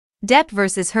Depp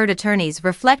vs. Heard attorneys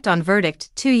reflect on verdict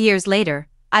 2 years later.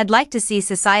 I'd like to see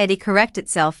society correct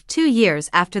itself 2 years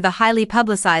after the highly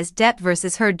publicized Depp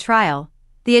vs. Heard trial.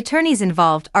 The attorneys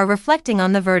involved are reflecting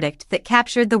on the verdict that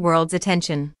captured the world's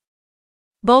attention.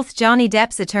 Both Johnny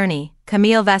Depp's attorney,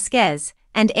 Camille Vasquez,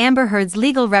 and Amber Heard's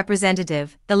legal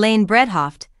representative, Elaine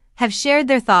Bredhoft, have shared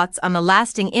their thoughts on the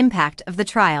lasting impact of the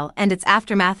trial and its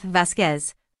aftermath.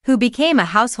 Vasquez, who became a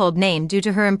household name due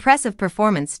to her impressive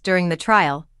performance during the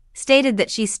trial, stated that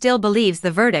she still believes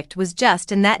the verdict was just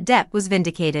and that Depp was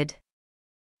vindicated.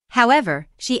 However,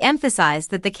 she emphasized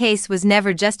that the case was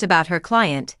never just about her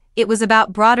client, it was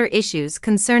about broader issues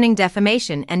concerning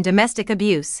defamation and domestic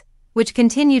abuse, which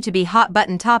continue to be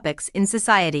hot-button topics in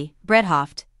society.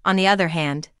 Bredhoft, on the other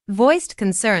hand, voiced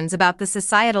concerns about the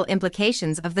societal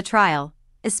implications of the trial,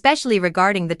 especially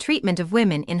regarding the treatment of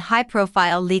women in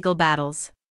high-profile legal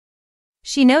battles.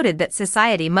 She noted that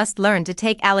society must learn to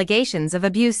take allegations of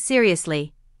abuse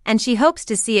seriously, and she hopes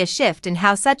to see a shift in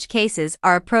how such cases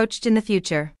are approached in the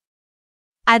future.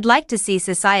 "I'd like to see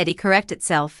society correct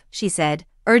itself," she said,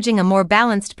 urging a more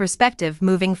balanced perspective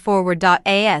moving forward.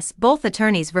 As both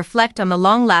attorneys reflect on the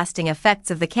long-lasting effects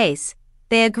of the case,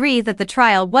 they agree that the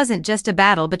trial wasn't just a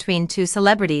battle between two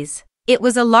celebrities. It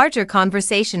was a larger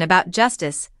conversation about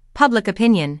justice, public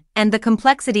opinion, and the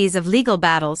complexities of legal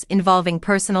battles involving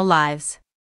personal lives.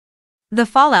 The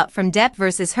fallout from Depp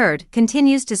vs. Heard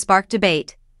continues to spark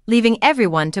debate, leaving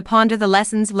everyone to ponder the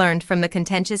lessons learned from the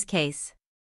contentious case.